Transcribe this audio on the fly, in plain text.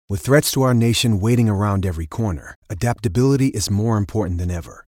With threats to our nation waiting around every corner, adaptability is more important than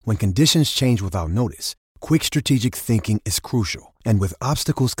ever. When conditions change without notice, quick strategic thinking is crucial. And with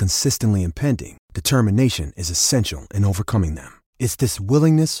obstacles consistently impending, determination is essential in overcoming them. It's this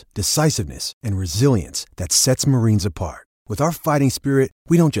willingness, decisiveness, and resilience that sets Marines apart. With our fighting spirit,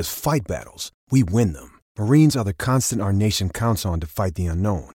 we don't just fight battles, we win them. Marines are the constant our nation counts on to fight the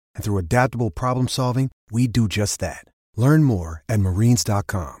unknown. And through adaptable problem solving, we do just that. Learn more at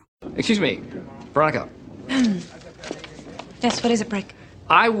marines.com. Excuse me, Veronica. Yes, what is it, Brick?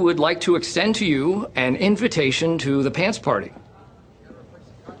 I would like to extend to you an invitation to the pants party.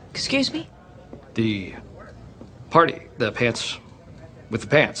 Excuse me? The party. The pants with the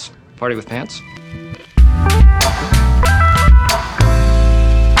pants. Party with pants.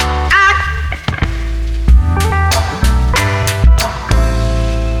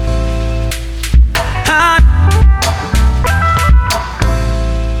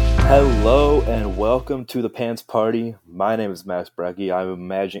 Hello and welcome to the Pants Party. My name is Max Brecky. I'm a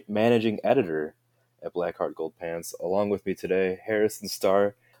managing editor at Blackheart Gold Pants. Along with me today, Harrison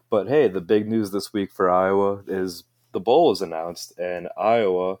Starr. But hey, the big news this week for Iowa is the bowl is announced, and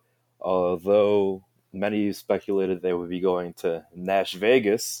Iowa, although many speculated they would be going to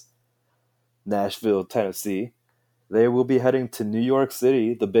Nashville, Tennessee, they will be heading to New York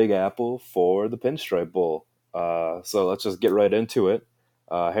City, the Big Apple, for the Pinstripe Bowl. So let's just get right into it.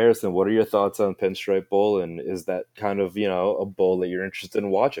 Harrison, what are your thoughts on Pinstripe Bowl, and is that kind of, a bowl that you're interested in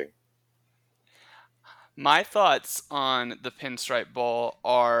watching? My thoughts on the Pinstripe Bowl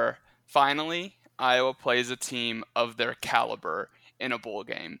are, finally, Iowa plays a team of their caliber in a bowl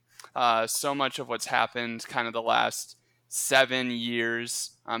game. So much of what's happened kind of the last 7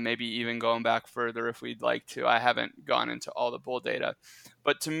 years, maybe even going back further if we'd like to. I haven't gone into all the bowl data.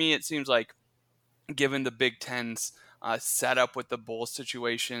 But to me, it seems like, given the Big Ten's set up with the bowl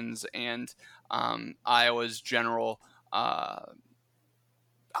situations and Iowa's general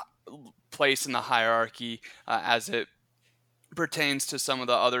place in the hierarchy as it pertains to some of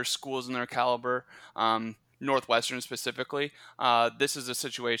the other schools in their caliber, Northwestern specifically, this is a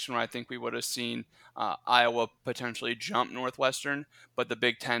situation where I think we would have seen Iowa potentially jump Northwestern, but the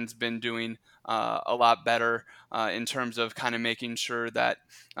Big Ten's been doing a lot better in terms of kind of making sure that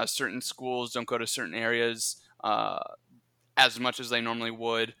certain schools don't go to certain areas as much as they normally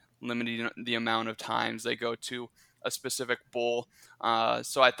would, limiting the amount of times they go to a specific bowl.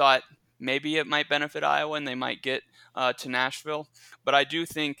 So I thought maybe it might benefit Iowa and they might get to Nashville. But I do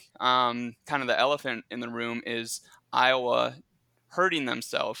think kind of the elephant in the room is Iowa hurting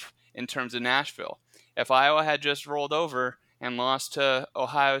themselves in terms of Nashville. If Iowa had just rolled over and lost to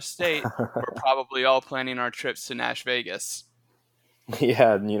Ohio State, we're probably all planning our trips to Nash Vegas.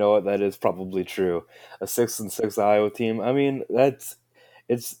 Yeah, and you know what? That is probably true. A 6-6 Iowa team. I mean,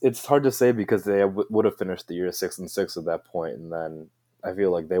 it's hard to say because they would have finished the year 6-6 at that point, and then I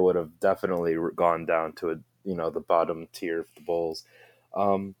feel like they would have definitely gone down to the bottom tier of the bowls.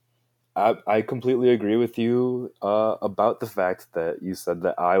 I completely agree with you about the fact that you said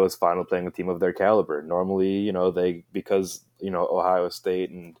that Iowa's finally playing a team of their caliber. Normally, because Ohio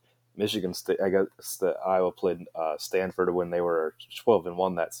State and Michigan State, I guess that Iowa played Stanford when they were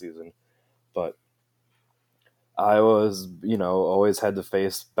 12-1 that season, but Iowa's always had to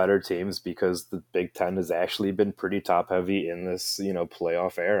face better teams because the Big Ten has actually been pretty top heavy in this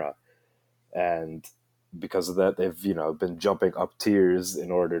playoff era, and because of that they've been jumping up tiers in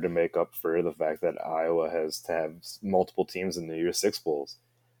order to make up for the fact that Iowa has to have multiple teams in the Year Six bowls.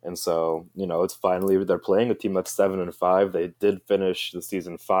 And so, it's finally they're playing a team that's 7-5. They did finish the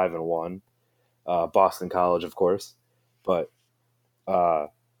season 5-1, Boston College, of course, but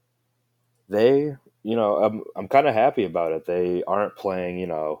they, I'm kind of happy about it. They aren't playing,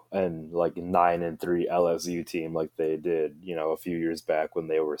 an like 9-3 LSU team like they did, a few years back when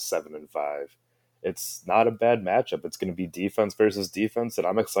they were 7-5. It's not a bad matchup. It's going to be defense versus defense, and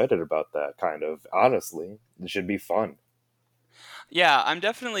I'm excited about that. Kind of, honestly, it should be fun. Yeah, I'm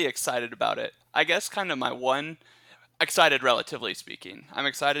definitely excited about it. I guess kind of my one excited, relatively speaking. I'm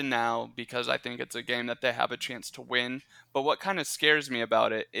excited now because I think it's a game that they have a chance to win. But what kind of scares me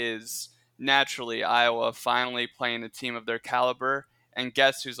about it is naturally Iowa finally playing a team of their caliber. And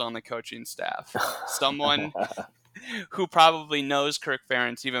guess who's on the coaching staff? Someone who probably knows Kirk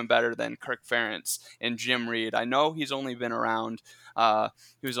Ferentz even better than Kirk Ferentz and Jim Reed. I know he's only been around,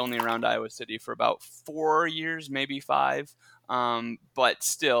 he was only around Iowa City for about 4 years, maybe 5. But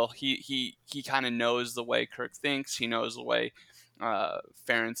still, he kind of knows the way Kirk thinks. He knows the way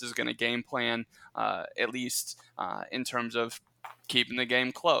Ferentz is going to game plan, at least in terms of keeping the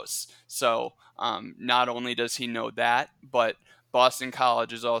game close. So not only does he know that, but Boston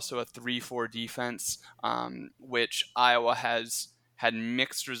College is also a 3-4 defense, which Iowa has had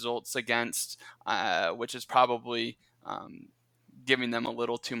mixed results against, which is probably giving them a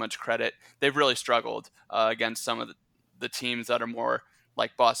little too much credit. They've really struggled against some of the teams that are more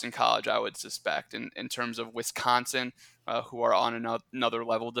like Boston College, I would suspect, in terms of Wisconsin, who are on another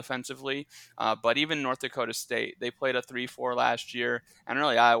level defensively. But even North Dakota State, they played a 3-4 last year, and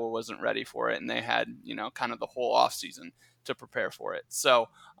really Iowa wasn't ready for it, and they had, kind of the whole offseason to prepare for it. So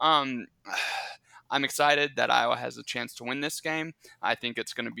I'm excited that Iowa has a chance to win this game. I think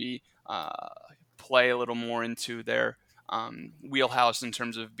it's going to be play a little more into their wheelhouse in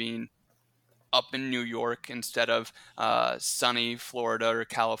terms of being up in New York instead of sunny Florida or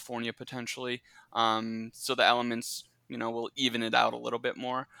California potentially. So the elements, will even it out a little bit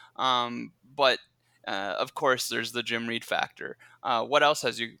more. But of course, there's the Jim Reed factor. What else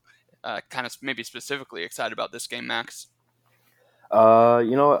has you kind of maybe specifically excited about this game, Max?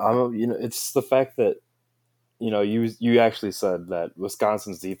 It's the fact that you actually said that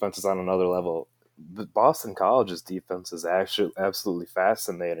Wisconsin's defense is on another level. But Boston College's defense is actually absolutely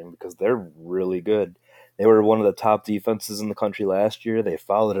fascinating because they're really good. They were one of the top defenses in the country last year. They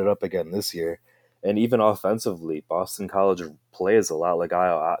followed it up again this year. And even offensively, Boston College plays a lot like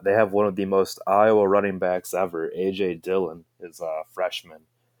Iowa. They have one of the most Iowa running backs ever. A.J. Dillon is a freshman.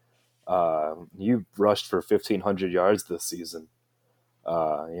 You rushed for 1,500 yards this season.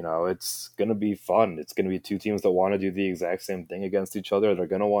 It's going to be fun. It's going to be two teams that want to do the exact same thing against each other. They're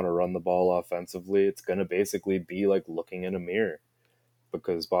going to want to run the ball offensively. It's going to basically be like looking in a mirror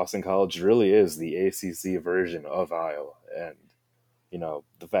because Boston College really is the ACC version of Iowa. And,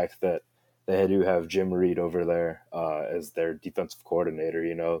 the fact that they do have Jim Reed over there as their defensive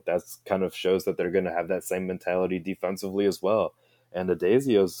coordinator, that's kind of shows that they're going to have that same mentality defensively as well. And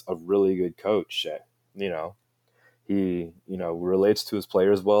Adazio's a really good coach, He, relates to his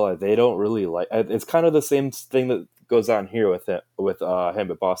players well. They don't really like. It's kind of the same thing that goes on here with him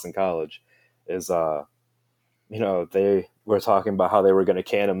at Boston College. Is they were talking about how they were going to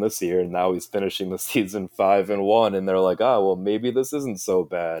can him this year, and now he's finishing the season 5-1, and they're like, well, maybe this isn't so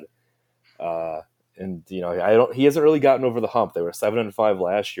bad. He hasn't really gotten over the hump. They were 7-5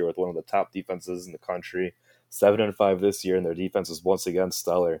 last year with one of the top defenses in the country. 7-5 this year, and their defense is once again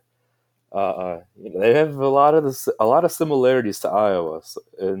stellar. They have a lot of similarities to Iowa,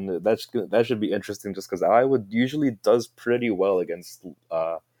 and that should be interesting just because Iowa usually does pretty well against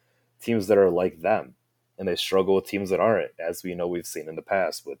teams that are like them, and they struggle with teams that aren't, as we've seen in the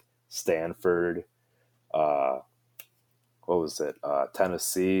past with Stanford,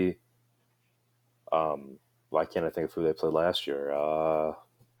 Tennessee. Why can't I think of who they played last year?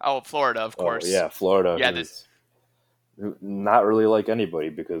 Florida, of course. Yeah, Florida. Yeah, not really like anybody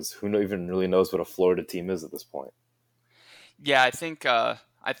because who even really knows what a Florida team is at this point. Yeah, I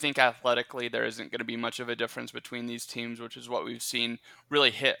think athletically there isn't going to be much of a difference between these teams, which is what we've seen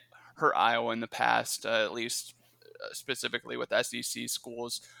really hurt Iowa in the past, at least specifically with SEC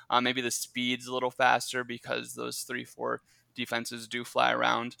schools. Maybe the speed's a little faster because those 3-4 defenses do fly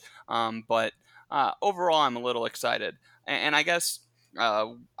around. But overall, I'm a little excited, and I guess.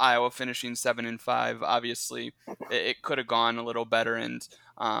 Iowa finishing 7-5. Obviously, it could have gone a little better, and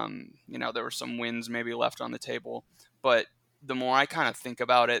there were some wins maybe left on the table. But the more I kind of think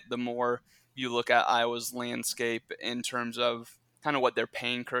about it, the more you look at Iowa's landscape in terms of kind of what they're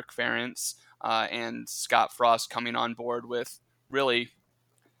paying Kirk Ferentz and Scott Frost coming on board with really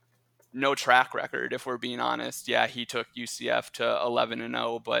no track record, if we're being honest. Yeah, he took UCF to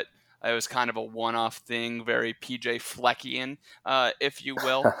 11-0, but it was kind of a one-off thing, very PJ Fleckian, if you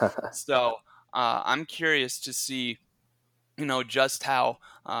will. So I'm curious to see, just how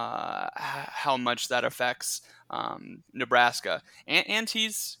much that affects Nebraska. And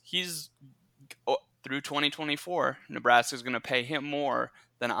he's through 2024, Nebraska's going to pay him more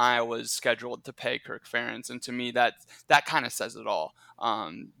than Iowa's scheduled to pay Kirk Ferentz, and to me that kind of says it all.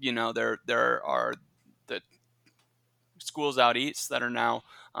 There are the schools out east that are now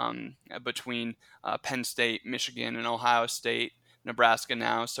between Penn State, Michigan, and Ohio State, Nebraska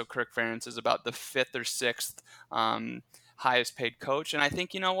now. So Kirk Ferentz is about the 5th or 6th highest paid coach. And I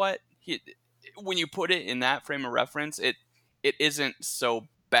think, when you put it in that frame of reference, it isn't so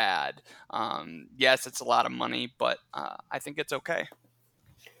bad. Yes, it's a lot of money, but I think it's okay.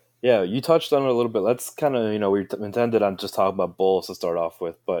 Yeah, you touched on it a little bit. Let's kind of, we intended on just talking about bowls to start off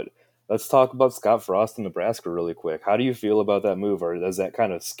with, but let's talk about Scott Frost in Nebraska really quick. How do you feel about that move, or does that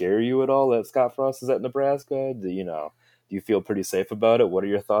kind of scare you at all that Scott Frost is at Nebraska? Do you feel pretty safe about it? What are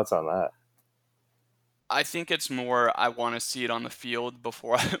your thoughts on that? I think it's more I want to see it on the field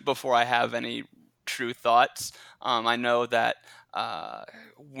before I have any true thoughts. I know that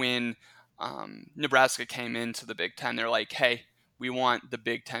when Nebraska came into the Big Ten. They're like, hey, we want the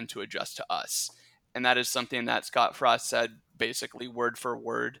Big Ten to adjust to us. And that is something that Scott Frost said basically word for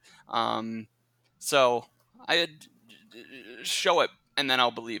word. So I show it and then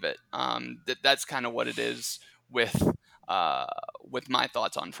I'll believe it. That's kind of what it is with my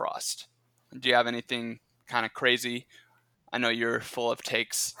thoughts on Frost. Do you have anything kind of crazy? I know you're full of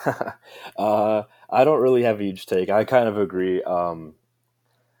takes. I don't really have a huge take. I kind of agree.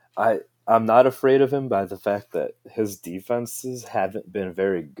 I'm not afraid of him by the fact that his defenses haven't been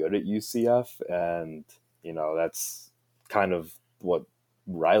very good at UCF, and that's kind of what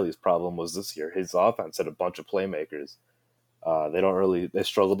Riley's problem was this year. His offense had a bunch of playmakers. They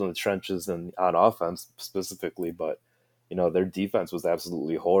struggled in the trenches and on offense specifically, but their defense was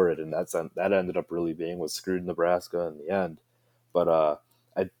absolutely horrid, and that ended up really being what screwed Nebraska in the end. But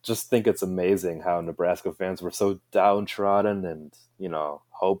I just think it's amazing how Nebraska fans were so downtrodden and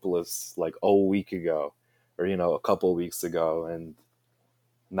hopeless like a week ago, or a couple weeks ago, and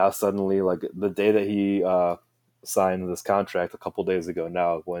now suddenly, like the day that he signed this contract a couple days ago,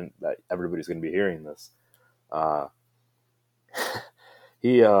 now when that everybody's going to be hearing this, uh,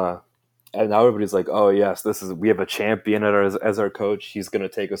 he and now everybody's like, oh yes, we have a champion as our coach. He's going to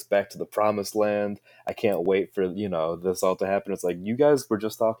take us back to the promised land. I can't wait for this all to happen. It's like, you guys were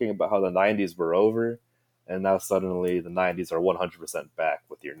just talking about how the 90s were over, and now suddenly the 90s are 100% back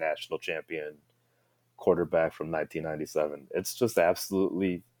with your national champion quarterback from 1997. It's just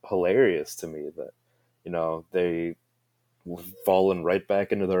absolutely hilarious to me that they've fallen right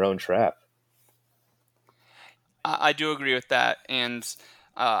back into their own trap. I do agree with that, and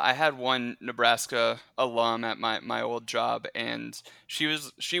I had one Nebraska alum at my old job, and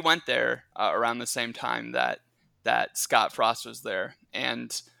she went there around the same time that Scott Frost was there,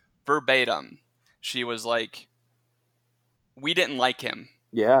 and verbatim, she was like, "We didn't like him."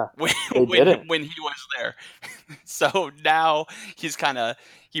 Yeah, when, they didn't. when he was there. So now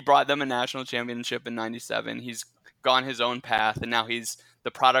he brought them a national championship in 97. He's gone his own path, and now he's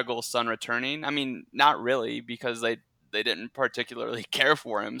the prodigal son returning. I mean, not really, because they didn't particularly care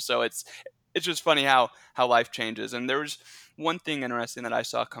for him. So it's just funny how life changes. And there was one thing interesting that I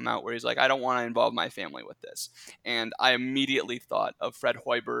saw come out where he's like, I don't want to involve my family with this. And I immediately thought of Fred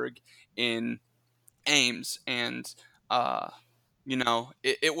Hoiberg in Ames, and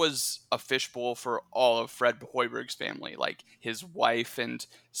it was a fishbowl for all of Fred Hoiberg's family. Like, his wife and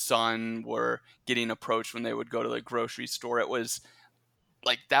son were getting approached when they would go to the grocery store. It was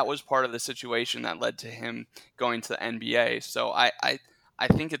like, that was part of the situation that led to him going to the NBA. So I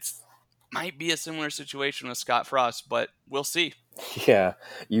think it's might be a similar situation with Scott Frost, but we'll see. Yeah,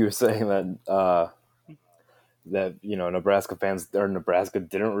 you were saying that Nebraska fans or Nebraska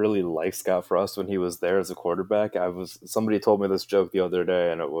didn't really like Scott Frost when he was there as a quarterback. Somebody told me this joke the other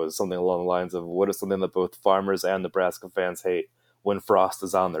day, and it was something along the lines of, what is something that both farmers and Nebraska fans hate? When Frost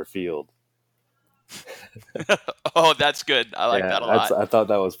is on their field. Oh, that's good. I like that a lot. I thought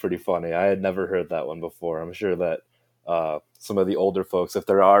that was pretty funny. I had never heard that one before. I'm sure that some of the older folks, if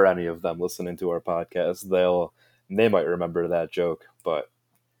there are any of them listening to our podcast, they might remember that joke. But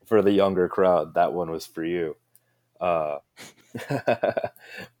for the younger crowd, that one was for you. But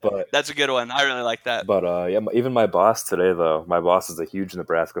that's a good one. I really like that. But yeah, even my boss today, though, my boss is a huge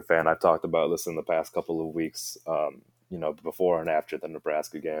Nebraska fan. I've talked about this in the past couple of weeks, before and after the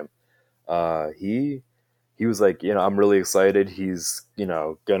Nebraska game. He was like, I'm really excited. He's,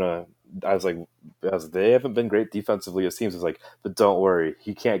 gonna. I was like, they haven't been great defensively, it seems. It's like, but don't worry,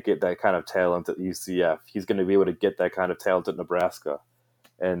 he can't get that kind of talent at UCF. He's going to be able to get that kind of talent at Nebraska.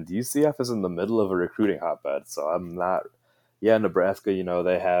 And UCF is in the middle of a recruiting hotbed, so I'm not. Yeah, Nebraska,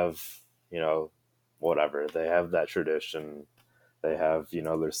 they have, whatever. They have that tradition. They have,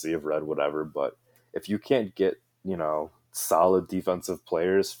 their sea of red, whatever. But if you can't get, solid defensive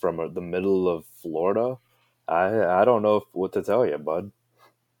players from the middle of Florida, I don't know what to tell you, bud.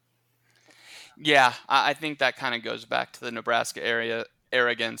 Yeah, I think that kind of goes back to the Nebraska area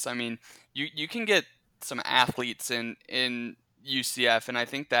arrogance. I mean, you can get some athletes in UCF, and I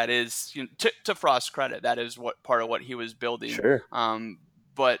think that is, to Frost's credit, that is what part of what he was building. Sure.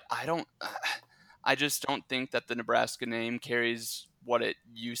 But I just don't think that the Nebraska name carries what it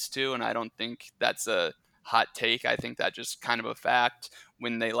used to, and I don't think that's a hot take. I think that just kind of a fact.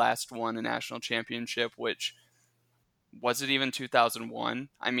 When they last won a national championship, which was it even 2001?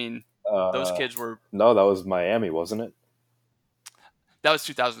 I mean, those kids were. No, that was Miami, wasn't it? That was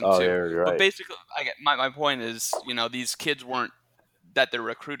 2002. Oh, yeah, you're right. But basically, my point is, these kids weren't that they're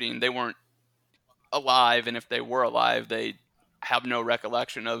recruiting. They weren't alive, and if they were alive, they have no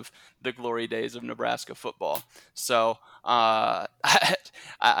recollection of the glory days of Nebraska football. So I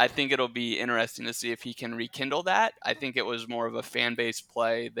think it'll be interesting to see if he can rekindle that. I think it was more of a fan base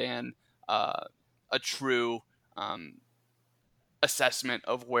play than a true assessment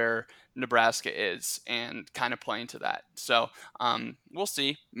of where Nebraska is and kind of playing to that. So we'll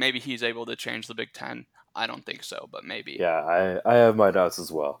see. Maybe he's able to change the Big Ten. I don't think so, but maybe. Yeah, I have my doubts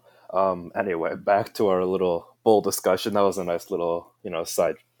as well. Anyway, back to our little bowl discussion. That was a nice little,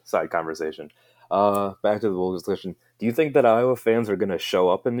 side conversation. Back to the bowl discussion. Do you think that Iowa fans are going to show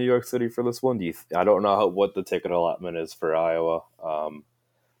up in New York City for this one? I don't know what the ticket allotment is for Iowa,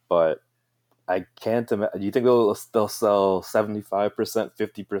 but I can't imagine. Do you think they'll sell 75%,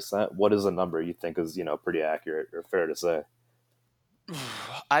 50%? What is a number you think is pretty accurate or fair to say?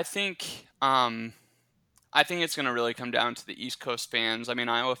 I think I think it's going to really come down to the East Coast fans. I mean,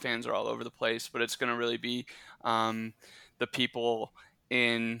 Iowa fans are all over the place, but it's going to really be um, the people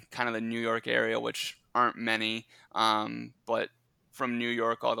in kind of the New York area, which aren't many, but from New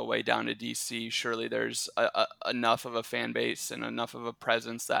York all the way down to DC, surely there's enough of a fan base and enough of a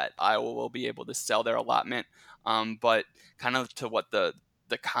presence that Iowa will be able to sell their allotment. But kind of to what the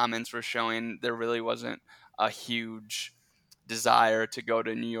comments were showing, there really wasn't a huge desire to go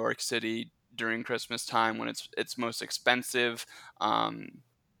to New York City during Christmas time when it's most expensive.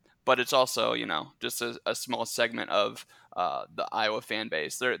 But it's also just a small segment of the Iowa fan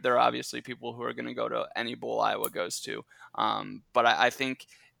base. There are obviously people who are going to go to any bowl Iowa goes to, but I think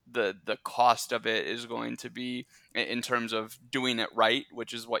the cost of it is going to be in terms of doing it right,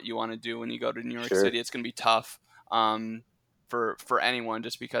 which is what you want to do when you go to New York Sure. City. It's going to be tough. For anyone,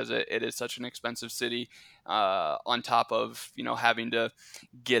 just because it is such an expensive city, on top of having to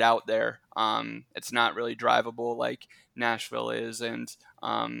get out there. It's not really drivable like Nashville is, and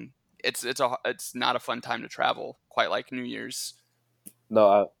it's not a fun time to travel, quite like New Year's.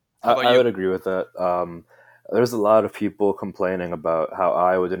 No, How about I you? would agree with that. There's a lot of people complaining about how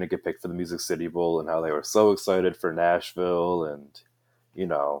Iowa didn't get picked for the Music City Bowl and how they were so excited for Nashville and, you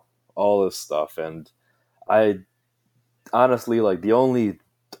know, all this stuff. And I honestly, like, the only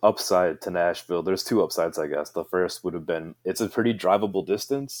upside to Nashville, there's two upsides, I guess. The first would have been it's a pretty drivable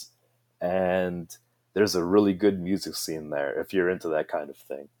distance, and there's a really good music scene there if you're into that kind of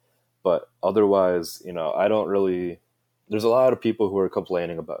thing. But otherwise, I don't really. There's a lot of people who are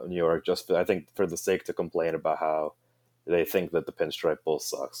complaining about New York I think, for the sake to complain about how they think that the Pinstripe Bowl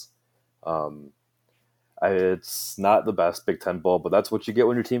sucks. Um, it's not the best Big Ten bowl, but that's what you get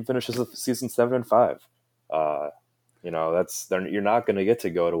when your team finishes the season 7-5. Uh, you're not going to get to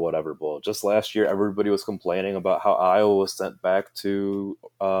go to whatever bowl. Just last year, everybody was complaining about how Iowa was sent back to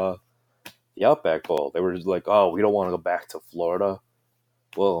the Outback Bowl. They were just like, "Oh, we don't want to go back to Florida."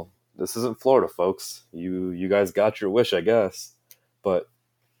 Well, this isn't Florida, folks. You guys got your wish, I guess. But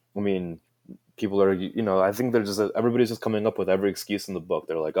I mean, people are, I think everybody's just coming up with every excuse in the book.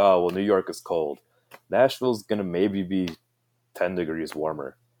 They're like, "Oh, well, New York is cold. Nashville's gonna maybe be 10 degrees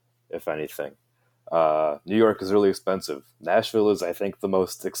warmer, if anything. New York is really expensive. Nashville is, I think, the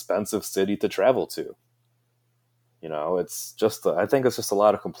most expensive city to travel to. I think it's just a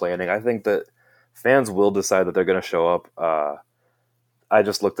lot of complaining. I think that fans will decide that they're going to show up. I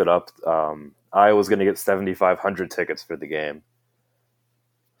just looked it up. Iowa's going to get 7,500 tickets for the game.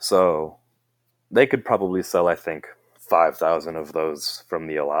 So they could probably sell, I think, 5,000 of those from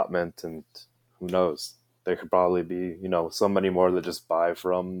the allotment, and who knows? There could probably be, so many more that just buy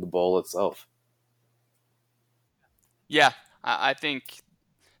from the bowl itself. Yeah, I think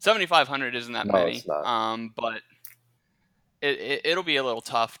 7,500 isn't that No, many, it's not. but it'll be a little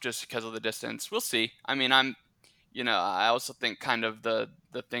tough just because of the distance. We'll see. I mean, I also think kind of the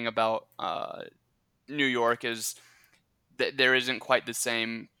thing about New York is that there isn't quite the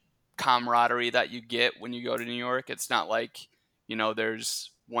same camaraderie that you get when you go to New York. It's not like,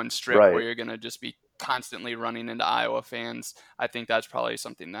 there's one strip where Right. you're going to just be constantly running into Iowa fans. I think that's probably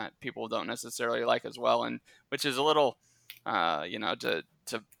something that people don't necessarily like as well, and which is a little, to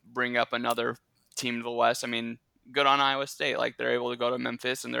bring up another team to the West. I mean, good on Iowa State. Like, they're able to go to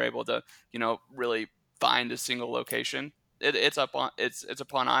Memphis and they're able to, really find a single location. It's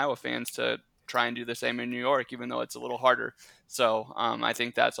upon Iowa fans to try and do the same in New York, even though it's a little harder. So I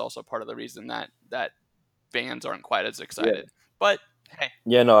think that's also part of the reason that fans aren't quite as Yeah. excited. But hey,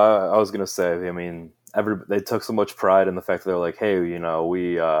 Yeah, no, I was gonna say. I mean, they took so much pride in the fact that they're like, "Hey,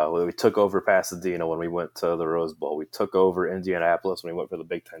 we took over Pasadena when we went to the Rose Bowl. We took over Indianapolis when we went for the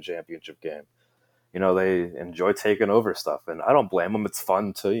Big Ten championship game." They enjoy taking over stuff, and I don't blame them. It's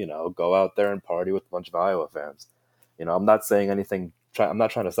fun to go out there and party with a bunch of Iowa fans. I'm not saying anything I'm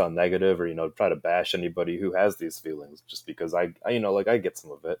not trying to sound negative or try to bash anybody who has these feelings, just because I like I get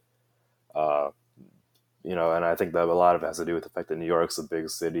some of it. Uh, and I think that a lot of it has to do with the fact that New York's a big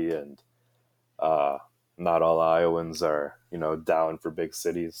city, and uh, not all Iowans are down for big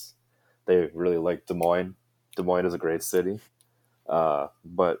cities. They really like Des Moines. Des Moines is a great city.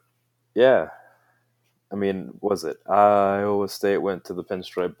 But yeah, I mean, was it Iowa State went to the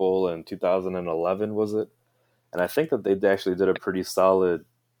Pinstripe Bowl in 2011? Was it? And I think that they actually did a pretty solid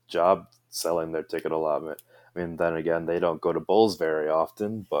job selling their ticket allotment. I mean, then again, they don't go to bowls very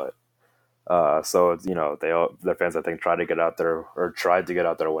often, but so it's, their fans I think tried to get out there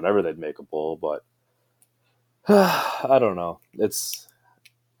whenever they'd make a bowl, but I don't know.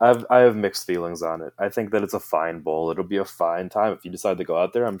 I have mixed feelings on it. I think that it's a fine bowl. It'll be a fine time if you decide to go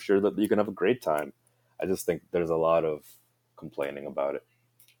out there. I'm sure that you can have a great time. I just think there's a lot of complaining about it.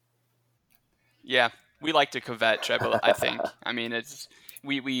 Yeah, we like to kvetch. I think. I mean, it's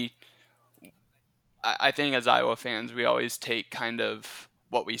we. I think as Iowa fans, we always take kind of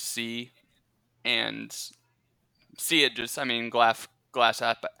what we see and see it just, I mean, glass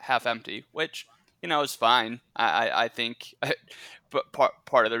half empty, which is fine. I think, but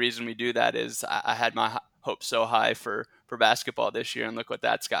part of the reason we do that is I had my hopes so high for basketball this year, and look what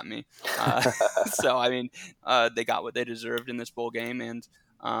that's got me. So I mean, they got what they deserved in this bowl game, and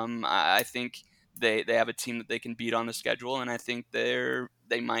I think they have a team that they can beat on the schedule, and I think they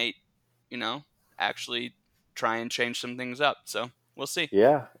might, actually try and change some things up. So we'll see.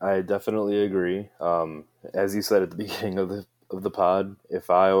 Yeah, I definitely agree. As you said at the beginning of the pod,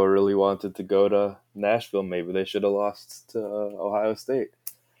 if Iowa really wanted to go to Nashville, maybe they should have lost to Ohio State,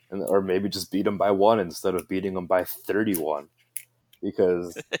 or maybe just beat them by 1 instead of beating them by 31.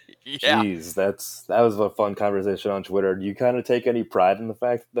 Because, Yeah. geez, that was a fun conversation on Twitter. Do you kind of take any pride in the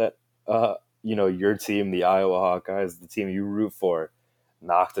fact that your team, the Iowa Hawkeyes, the team you root for,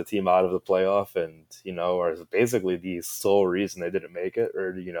 knocked a team out of the playoff, and or is basically the sole reason they didn't make it?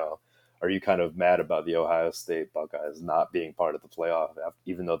 Or are you kind of mad about the Ohio State Buckeyes not being part of the playoff,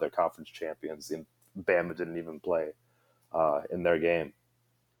 even though they're conference champions and Bama didn't even play in their game?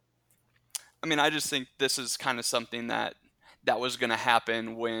 I mean, I just think this is kind of something that was going to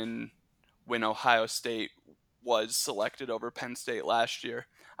happen when Ohio State was selected over Penn State last year.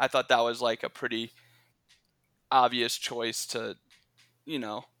 I thought that was like a pretty obvious choice to,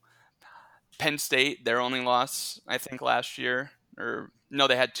 Penn State, their only loss, I think, last year, or no,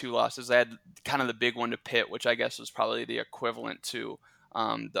 they had 2 losses. They had kind of the big one to Pitt, which I guess was probably the equivalent to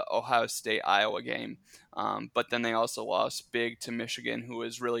the Ohio State Iowa game. But then they also lost big to Michigan, who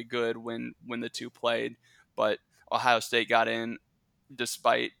was really good when the two played. But Ohio State got in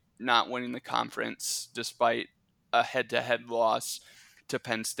despite not winning the conference, despite a head-to-head loss to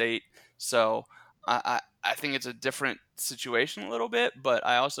Penn State. So I think it's a different situation a little bit, but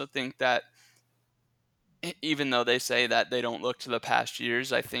I also think that even though they say that they don't look to the past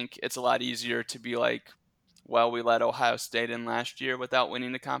years, I think it's a lot easier to be like, well, we let Ohio State in last year without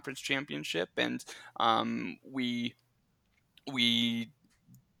winning the conference championship, and we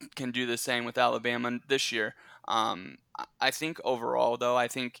can do the same with Alabama this year. I think overall, though, I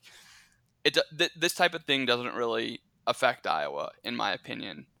think this type of thing doesn't really affect Iowa, in my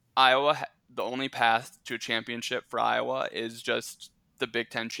opinion. The only path to a championship for Iowa is just the Big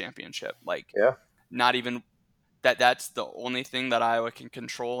Ten championship. Like, Yeah. not even that's the only thing that Iowa can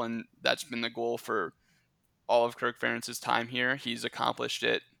control, and that's been the goal for all of Kirk Ferentz's time here. He's accomplished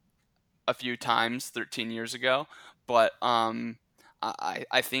it a few times 13 years ago, but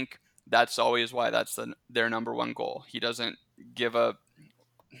I think that's always why that's their number one goal. He doesn't give a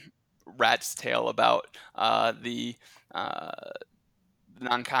rat's tail about the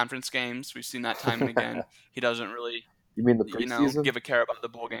non-conference games. We've seen that time and again. He doesn't really, You mean the preseason? give a care about the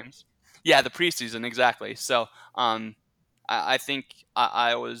bowl games. Yeah, the preseason, exactly. So I think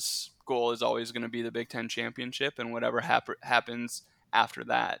Iowa's goal is always going to be the Big Ten championship, and whatever happens after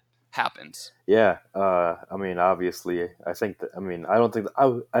that happens. Yeah, I mean, obviously, I think that. I mean, I don't think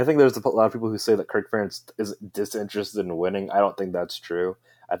I think there's a lot of people who say that Kirk Ferentz is disinterested in winning. I don't think that's true.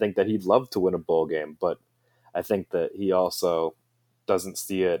 I think that he'd love to win a bowl game, but I think that he also doesn't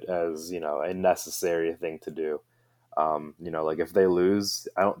see it as a necessary thing to do. Like if they lose,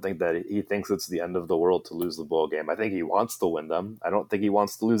 I don't think that he thinks it's the end of the world to lose the bowl game. I think he wants to win them. I don't think he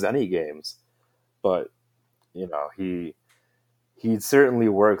wants to lose any games, but he certainly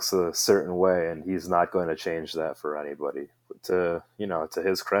works a certain way, and he's not going to change that for anybody. To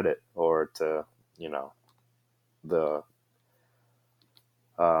his credit, or to the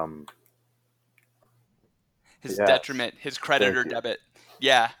His yes. detriment, his credit or debit.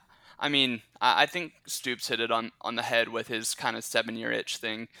 Yeah. I mean, I think Stoops hit it on the head with his kind of 7-year itch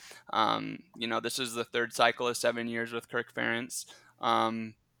thing. This is the third cycle of 7 years with Kirk Ferentz,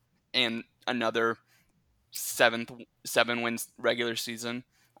 and another 7 wins regular season.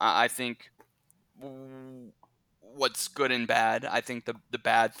 I think what's good and bad. I think the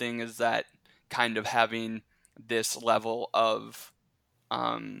bad thing is that kind of having this level of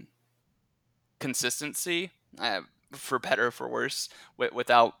consistency, for better or for worse,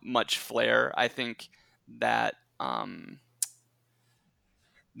 without much flair. I think that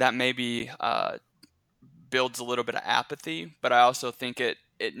that maybe builds a little bit of apathy, but I also think it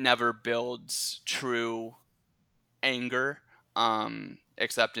never builds true anger,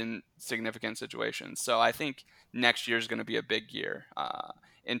 except in significant situations. So I think next year is going to be a big year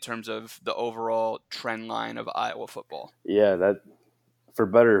in terms of the overall trend line of Iowa football. Yeah, that for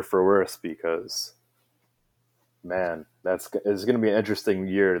better or for worse, because man, it's going to be an interesting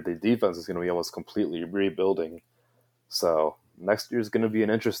year. The defense is going to be almost completely rebuilding. So next year is going to be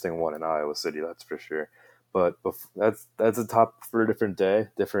an interesting one in Iowa City, that's for sure. But that's a topic for a different day,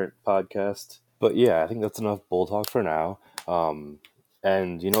 different podcast. But yeah, I think that's enough bull talk for now.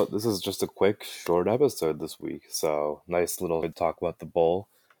 And this is just a quick, short episode this week. So nice little talk about the bowl.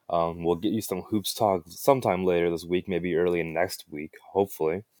 We'll get you some hoops talk sometime later this week, maybe early next week,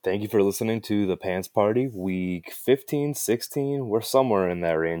 hopefully. Thank you for listening to The Pants Party, week 15, 16. We're somewhere in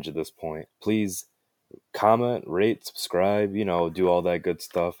that range at this point. Please comment, rate, subscribe, do all that good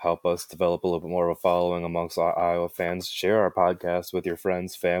stuff. Help us develop a little bit more of a following amongst our Iowa fans. Share our podcast with your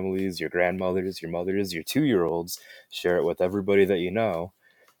friends, families, your grandmothers, your mothers, your 2-year-olds. Share it with everybody that you know.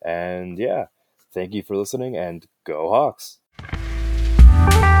 And yeah, thank you for listening, and go Hawks!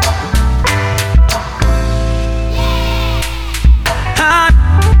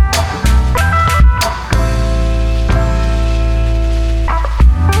 Hot.